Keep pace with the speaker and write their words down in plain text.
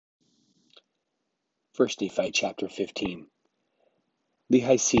1 Nephi chapter 15.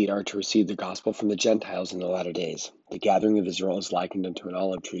 Lehi's seed are to receive the gospel from the Gentiles in the latter days. The gathering of Israel is likened unto an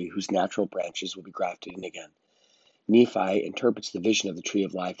olive tree whose natural branches will be grafted in again. Nephi interprets the vision of the tree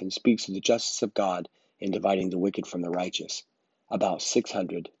of life and speaks of the justice of God in dividing the wicked from the righteous, about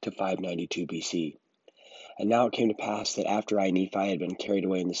 600 to 592 BC. And now it came to pass that after I, Nephi, had been carried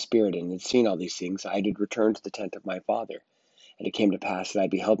away in the Spirit and had seen all these things, I did return to the tent of my father. And it came to pass that I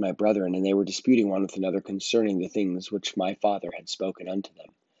beheld my brethren, and they were disputing one with another concerning the things which my father had spoken unto them.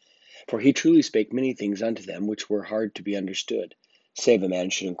 For he truly spake many things unto them which were hard to be understood, save a man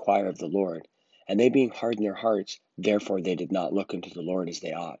should inquire of the Lord. And they being hard in their hearts, therefore they did not look unto the Lord as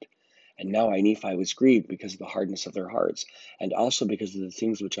they ought. And now I, Nephi, was grieved because of the hardness of their hearts, and also because of the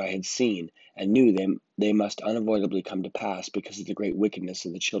things which I had seen, and knew they must unavoidably come to pass because of the great wickedness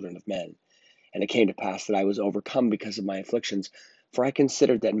of the children of men. And it came to pass that I was overcome because of my afflictions, for I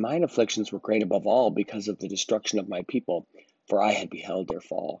considered that mine afflictions were great above all because of the destruction of my people, for I had beheld their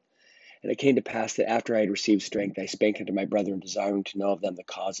fall. And it came to pass that after I had received strength, I spake unto my brethren, desiring to know of them the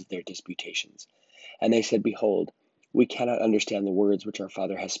cause of their disputations. And they said, Behold, we cannot understand the words which our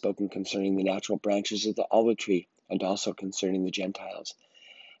father has spoken concerning the natural branches of the olive tree, and also concerning the Gentiles.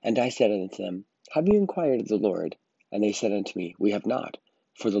 And I said unto them, Have you inquired of the Lord? And they said unto me, We have not.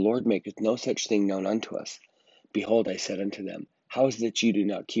 For the Lord maketh no such thing known unto us. Behold, I said unto them, How is it that you do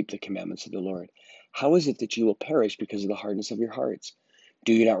not keep the commandments of the Lord? How is it that you will perish because of the hardness of your hearts?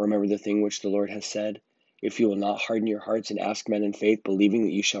 Do you not remember the thing which the Lord hath said? If you will not harden your hearts and ask men in faith, believing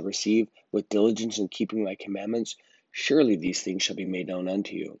that you shall receive with diligence in keeping my commandments, surely these things shall be made known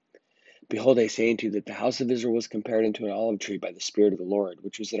unto you. Behold, I say unto you that the house of Israel was compared unto an olive tree by the Spirit of the Lord,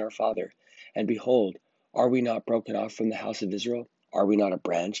 which was in our father. And behold, are we not broken off from the house of Israel? Are we not a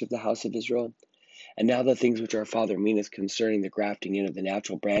branch of the house of Israel? And now the things which our father meaneth concerning the grafting in of the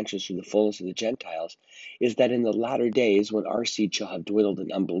natural branches through the fullness of the Gentiles, is that in the latter days, when our seed shall have dwindled in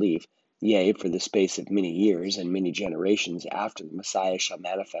unbelief, yea, for the space of many years and many generations after the Messiah shall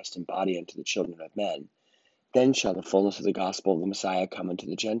manifest in body unto the children of men, then shall the fullness of the gospel of the Messiah come unto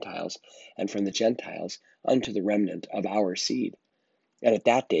the Gentiles, and from the Gentiles unto the remnant of our seed. And at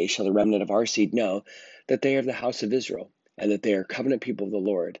that day shall the remnant of our seed know that they are of the house of Israel, and that they are covenant people of the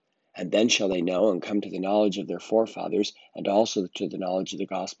Lord. And then shall they know and come to the knowledge of their forefathers, and also to the knowledge of the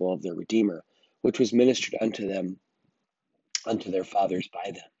gospel of their Redeemer, which was ministered unto them, unto their fathers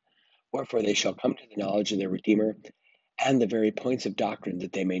by them. Wherefore they shall come to the knowledge of their Redeemer, and the very points of doctrine,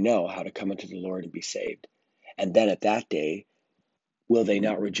 that they may know how to come unto the Lord and be saved. And then at that day will they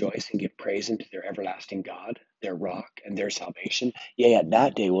not rejoice and give praise unto their everlasting God, their rock, and their salvation? Yea, at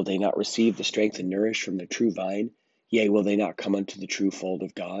that day will they not receive the strength and nourish from the true vine? Yea, will they not come unto the true fold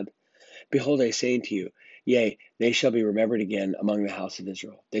of God? Behold, I say unto you, yea, they shall be remembered again among the house of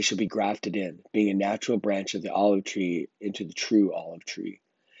Israel. They shall be grafted in, being a natural branch of the olive tree into the true olive tree.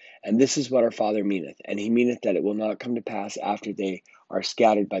 And this is what our Father meaneth, and he meaneth that it will not come to pass after they are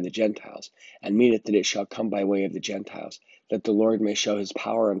scattered by the Gentiles, and meaneth that it shall come by way of the Gentiles, that the Lord may show his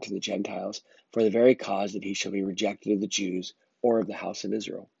power unto the Gentiles, for the very cause that he shall be rejected of the Jews, or of the house of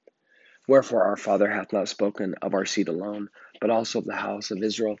Israel. Wherefore our Father hath not spoken of our seed alone, but also of the house of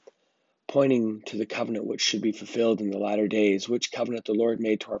Israel, pointing to the covenant which should be fulfilled in the latter days, which covenant the Lord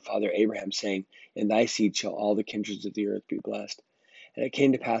made to our father Abraham, saying, In thy seed shall all the kindreds of the earth be blessed. And it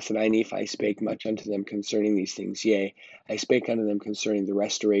came to pass that I, Nephi, spake much unto them concerning these things. Yea, I spake unto them concerning the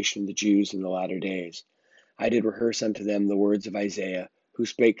restoration of the Jews in the latter days. I did rehearse unto them the words of Isaiah, who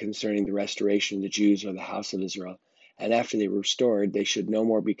spake concerning the restoration of the Jews or the house of Israel. And after they were restored, they should no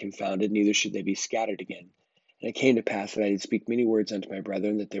more be confounded, neither should they be scattered again. And it came to pass that I did speak many words unto my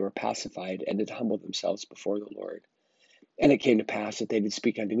brethren, that they were pacified, and did humble themselves before the Lord. And it came to pass that they did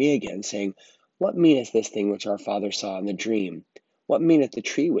speak unto me again, saying, What meaneth this thing which our father saw in the dream? What meaneth the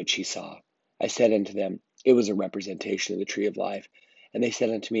tree which he saw? I said unto them, It was a representation of the tree of life. And they said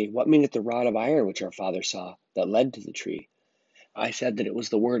unto me, What meaneth the rod of iron which our father saw, that led to the tree? I said that it was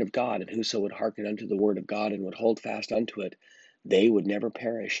the word of God, and whoso would hearken unto the word of God, and would hold fast unto it, they would never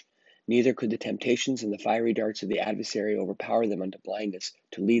perish. Neither could the temptations and the fiery darts of the adversary overpower them unto blindness,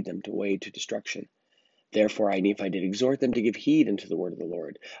 to lead them to way to destruction. Therefore I, Nephi, did exhort them to give heed unto the word of the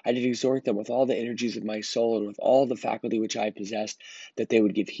Lord. I did exhort them with all the energies of my soul, and with all the faculty which I possessed, that they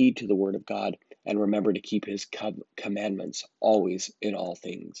would give heed to the word of God, and remember to keep his commandments always in all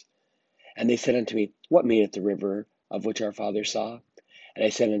things. And they said unto me, What meaneth the river of which our father saw? And I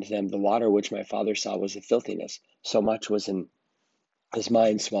said unto them, The water which my father saw was a filthiness, so much was in his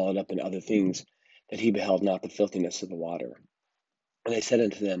mind swallowed up in other things, that he beheld not the filthiness of the water. And I said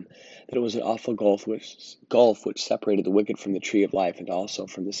unto them that it was an awful gulf which separated the wicked from the tree of life, and also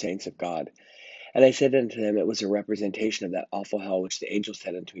from the saints of God. And I said unto them, it was a representation of that awful hell which the angel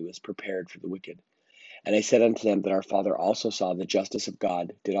said unto me was prepared for the wicked. And I said unto them that our Father also saw the justice of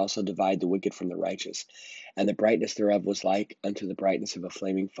God did also divide the wicked from the righteous, and the brightness thereof was like unto the brightness of a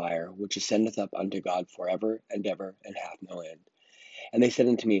flaming fire, which ascendeth up unto God for ever, and hath no end. And they said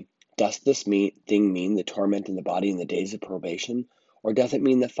unto me, doth this thing mean the torment in the body in the days of probation? Or doth it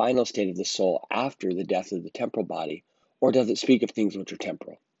mean the final state of the soul after the death of the temporal body? Or doth it speak of things which are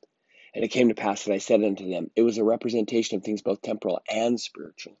temporal? And it came to pass that I said unto them, it was a representation of things both temporal and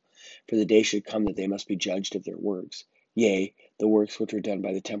spiritual. For the day should come that they must be judged of their works, yea, the works which were done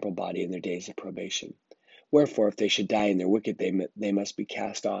by the temporal body in their days of probation. Wherefore, if they should die in their wicked, they must be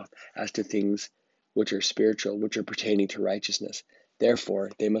cast off as to things which are spiritual, which are pertaining to righteousness. Therefore,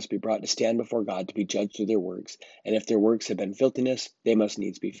 they must be brought to stand before God to be judged of their works. And if their works have been filthiness, they must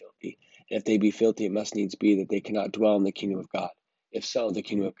needs be filthy. And if they be filthy, it must needs be that they cannot dwell in the kingdom of God. If so, the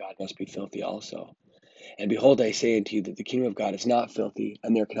kingdom of God must be filthy also. And behold, I say unto you that the kingdom of God is not filthy,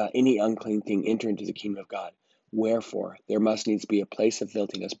 and there cannot any unclean thing enter into the kingdom of God. Wherefore, there must needs be a place of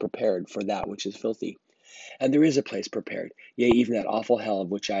filthiness prepared for that which is filthy. And there is a place prepared, yea, even that awful hell of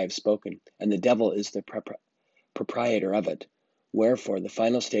which I have spoken, and the devil is the proprietor of it. Wherefore, the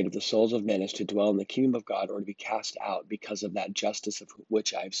final state of the souls of men is to dwell in the kingdom of God, or to be cast out because of that justice of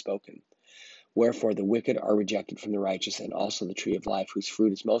which I have spoken. Wherefore the wicked are rejected from the righteous, and also the tree of life, whose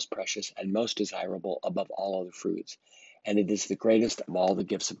fruit is most precious and most desirable above all other fruits. And it is the greatest of all the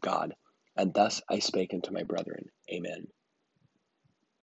gifts of God. And thus I spake unto my brethren. Amen.